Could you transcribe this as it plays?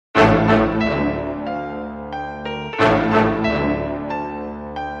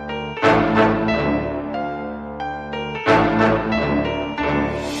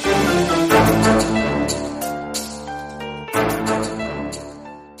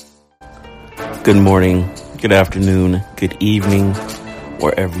Good morning, good afternoon, good evening,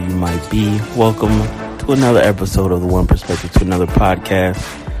 wherever you might be. Welcome to another episode of the One Perspective to Another podcast.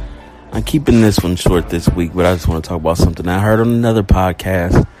 I'm keeping this one short this week, but I just want to talk about something I heard on another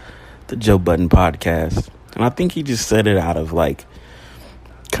podcast, the Joe Budden podcast. And I think he just said it out of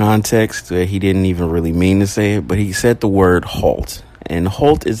context where he didn't even really mean to say it, but he said the word HALT. And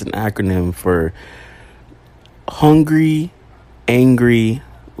HALT is an acronym for hungry, angry,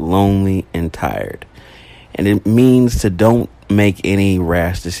 lonely, and tired. And it means to don't make any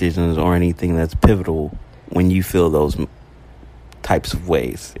rash decisions or anything that's pivotal when you feel those types of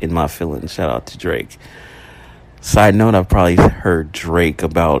ways. In my feelings, shout out to Drake. Side note, I've probably heard Drake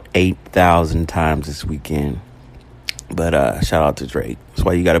about 8,000 times this weekend. But shout out to Drake. That's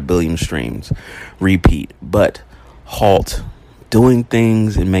why you got 1 billion streams. Repeat. But HALT. Doing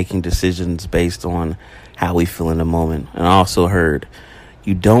things and making decisions based on how we feel in the moment. And I also heard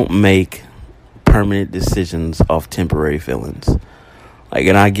you don't make permanent decisions off temporary feelings.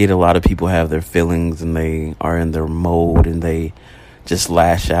 And I get a lot of people have their feelings and they are in their mode and they just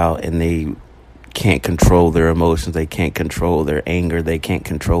lash out and they can't control their emotions. They can't control their anger. They can't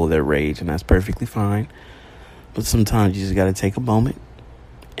control their rage. And that's perfectly fine. But sometimes you just got to take a moment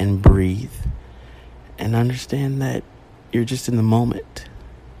and breathe and understand that you're just in the moment.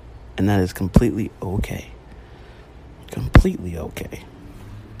 And that is completely okay. Completely okay.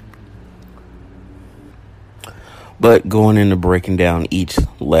 But going into breaking down each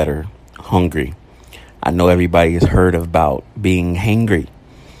letter, hungry. I know everybody has heard about being hangry.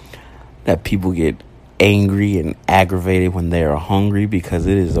 That people get angry and aggravated when they are hungry because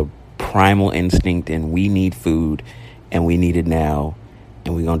it is a primal instinct and we need food and we need it now.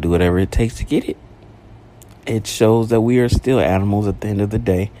 And we're going to do whatever it takes to get it. It shows that we are still animals at the end of the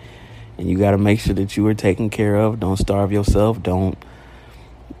day. And you got to make sure that you are taken care of. Don't starve yourself. Don't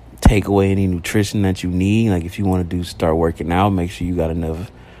take away any nutrition that you need. If you want to start working out, make sure you got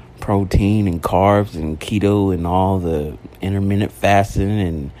enough protein and carbs and keto and all the intermittent fasting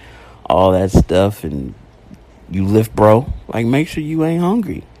and all that stuff. And you lift, bro. Make sure you ain't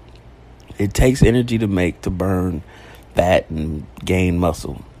hungry. It takes energy to burn fat and gain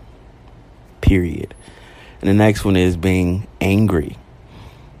muscle. Period. And the next one is being angry.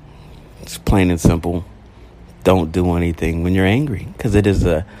 It's plain and simple. Don't do anything when you're angry because it is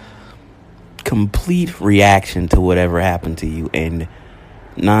a complete reaction to whatever happened to you. And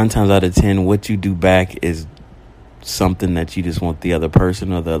 9 times out of 10, what you do back is something that you just want the other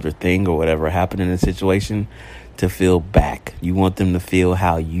person or the other thing or whatever happened in the situation to feel back. You want them to feel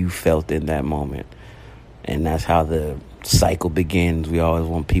how you felt in that moment. And that's how the cycle begins. We always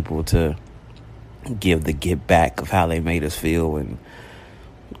want people to give the get back of how they made us feel. And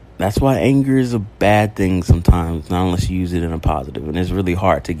that's why anger is a bad thing sometimes, not unless you use it in a positive. And it's really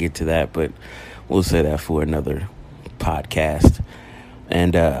hard to get to that, but we'll say that for another podcast.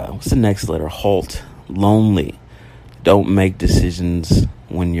 And what's the next letter? HALT. Lonely. Don't make decisions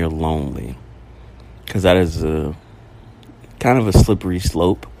when you're lonely. Because that is a kind of a slippery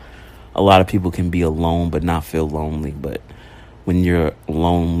slope. A lot of people can be alone but not feel lonely. But when you're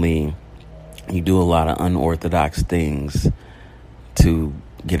lonely, you do a lot of unorthodox things to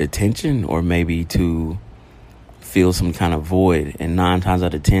get attention or maybe to feel some kind of void. And 9 times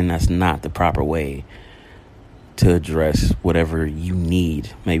out of 10, that's not the proper way to address whatever you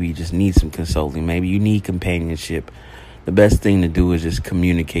need. Maybe you just need some consoling. Maybe you need companionship. The best thing to do is just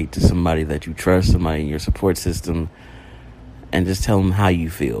communicate to somebody that you trust, somebody in your support system, and just tell them how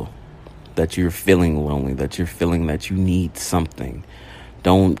you feel. That you're feeling lonely, that you're feeling that you need something.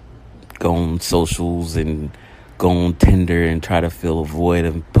 Don't go on socials and go on Tinder and try to fill a void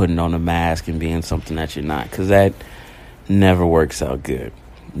of putting on a mask and being something that you're not. Because that never works out good.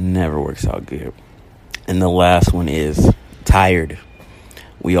 Never works out good. And the last one is tired.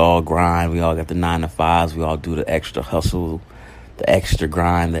 We all grind. We all got the 9 to 5s. We all do the extra hustle, the extra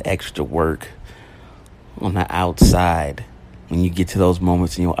grind, the extra work on the outside. When you get to those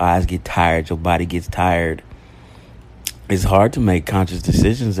moments and your eyes get tired, your body gets tired, it's hard to make conscious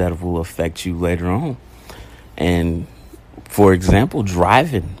decisions that will affect you later on. And for example,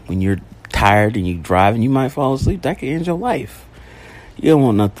 driving. When you're tired and you're driving, you might fall asleep. That could end your life. You don't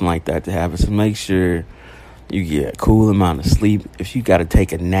want nothing like that to happen. So make sure you get a cool amount of sleep. If you got to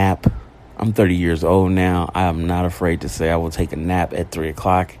take a nap, I'm 30 years old now. I am not afraid to say I will take a nap at 3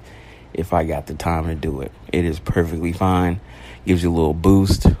 o'clock if I got the time to do it. It is perfectly fine. Gives you a little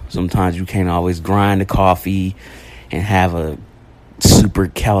boost. Sometimes you can't always grind the coffee and have a super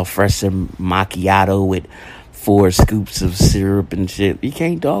califracin macchiato with 4 scoops of syrup and shit. You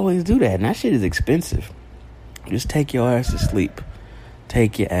can't always do that. And that shit is expensive. Just take your ass to sleep.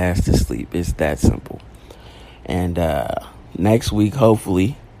 take your ass to sleep. It's that simple. And next week,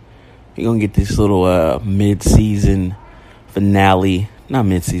 hopefully, we're going to get this little mid-season finale. Not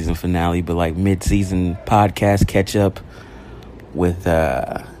mid-season finale, but like mid-season podcast catch-up with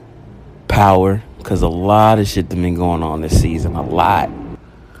Power. Because a lot of shit has been going on this season. A lot.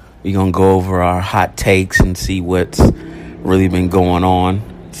 We're going to go over our hot takes and see what's really been going on.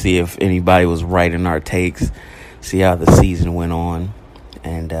 See if anybody was right in our takes. See how the season went on.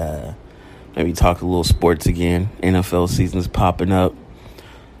 And maybe talk a little sports again. NFL season's popping up.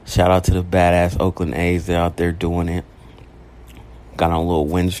 Shout out to the badass Oakland A's. They're out there doing it. Got on a little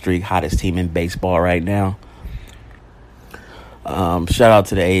win streak. Hottest team in baseball right now. Shout out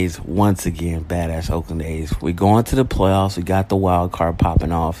to the A's once again. Badass Oakland A's. We're going to the playoffs. We got the wild card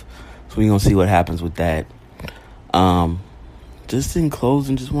popping off. So we're going to see what happens with that. Just in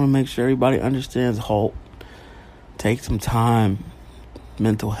closing, just want to make sure everybody understands HALT. Take some time.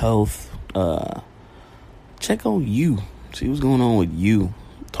 Mental health. Check on you. See what's going on with you.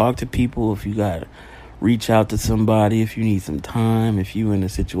 Talk to people if you got to reach out to somebody. If you need some time. If you're in a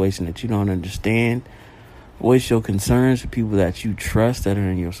situation that you don't understand. Voice your concerns to people that you trust that are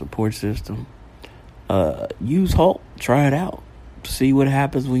in your support system. Use HALT. Try it out. See what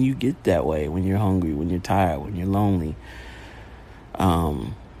happens when you get that way. When you're hungry, when you're tired, when you're lonely.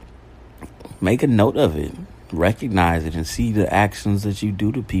 Make a note of it. Recognize it and see the actions that you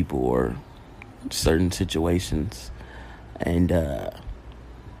do to people or certain situations. And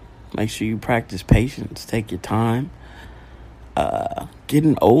make sure you practice patience. Take your time.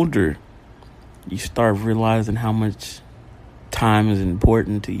 Getting older, you start realizing how much time is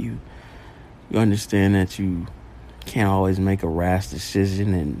important to you. You understand that you can't always make a rash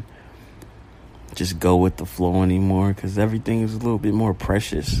decision and just go with the flow anymore because everything is a little bit more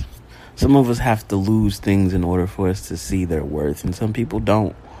precious. Some of us have to lose things in order for us to see their worth, and some people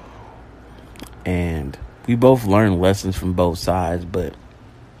don't. And we both learn lessons from both sides, but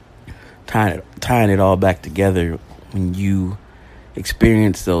tying it all back together, when you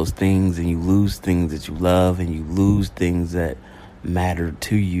experience those things and you lose things that you love and you lose things that matter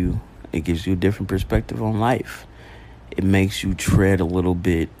to you, it gives you a different perspective on life. It makes you tread a little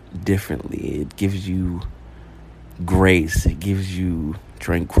bit differently. It gives you grace. It gives you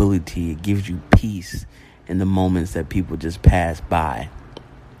tranquility. It gives you peace in the moments that people just pass by.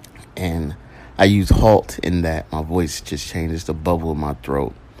 And I use HALT in that. My voice just changed. It's the bubble in my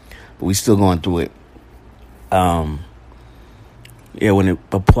throat. But we still going through it. When it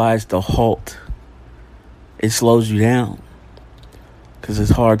applies to HALT, it slows you down. Because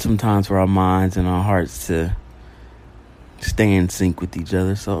it's hard sometimes for our minds and our hearts to stay in sync with each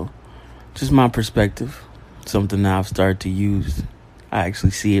other. So, just my perspective. Something that I've started to use. I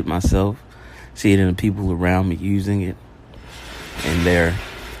actually see it myself. See it in the people around me using it. And their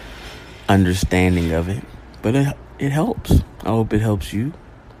understanding of it. But it helps. I hope it helps you.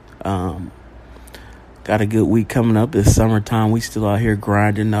 Got a good week coming up. It's summertime. We still out here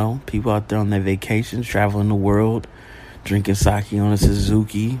grinding though. People out there on their vacations, traveling the world, drinking sake on a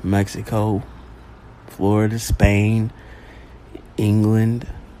Suzuki, Mexico, Florida, Spain, England,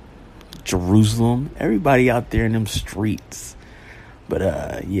 Jerusalem. Everybody out there in them streets. But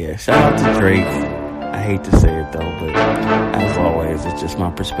shout out to Drake. I hate to say it though, but as always, it's just my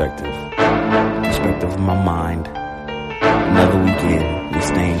perspective. Perspective of my mind. Another weekend. We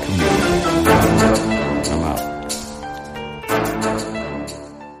staying committed. I'm out.